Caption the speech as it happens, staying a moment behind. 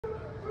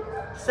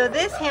So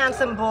this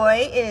handsome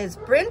boy is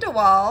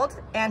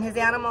Brindlewald, and his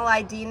animal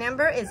ID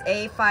number is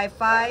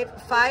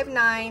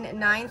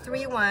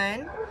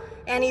A5559931,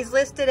 and he's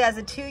listed as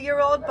a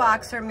 2-year-old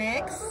boxer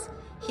mix.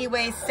 He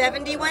weighs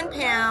 71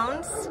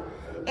 pounds,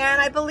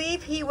 and I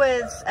believe he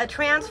was a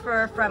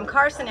transfer from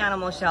Carson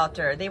Animal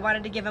Shelter. They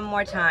wanted to give him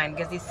more time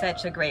because he's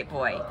such a great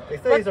boy. They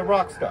say he's a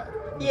rock star.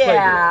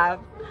 Yeah.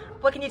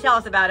 What can you tell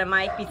us about him,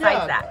 Mike,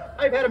 besides that?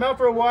 I've had him out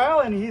for a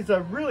while, and he's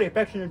a really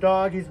affectionate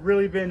dog. He's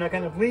really been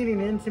kind of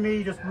leaning into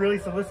me, just really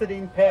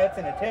soliciting pets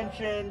and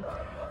attention.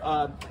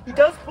 He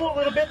does pull a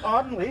little bit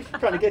on leash,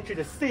 trying to get you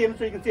to see him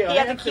so you can see how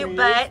handsome he is. He has a cute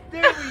butt.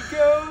 There we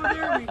go,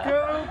 there we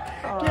go.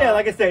 Yeah,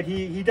 like I said,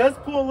 he does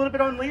pull a little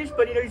bit on leash,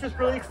 but he's just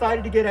really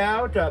excited to get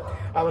out.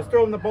 I was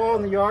throwing the ball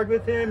in the yard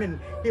with him, and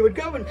he would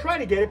go and try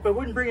to get it, but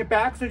wouldn't bring it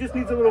back, so he just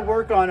needs a little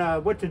work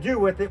on what to do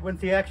with it once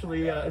he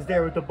actually is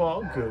there with the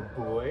ball. Good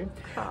boy.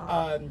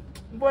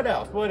 What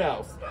else? What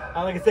else?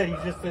 Like I said, he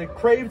just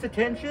craves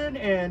attention,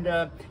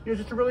 and he's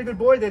just a really good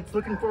boy that's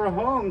looking for a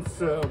home,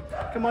 so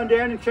come on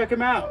down and check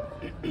him out.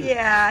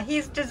 Yeah,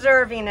 he's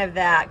deserving of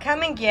that.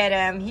 Come and get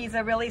him. He's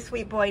a really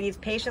sweet boy, and he's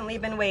patiently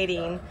been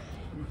waiting.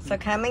 So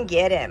come and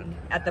get him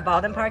at the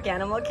Baldwin Park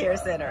Animal Care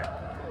Center.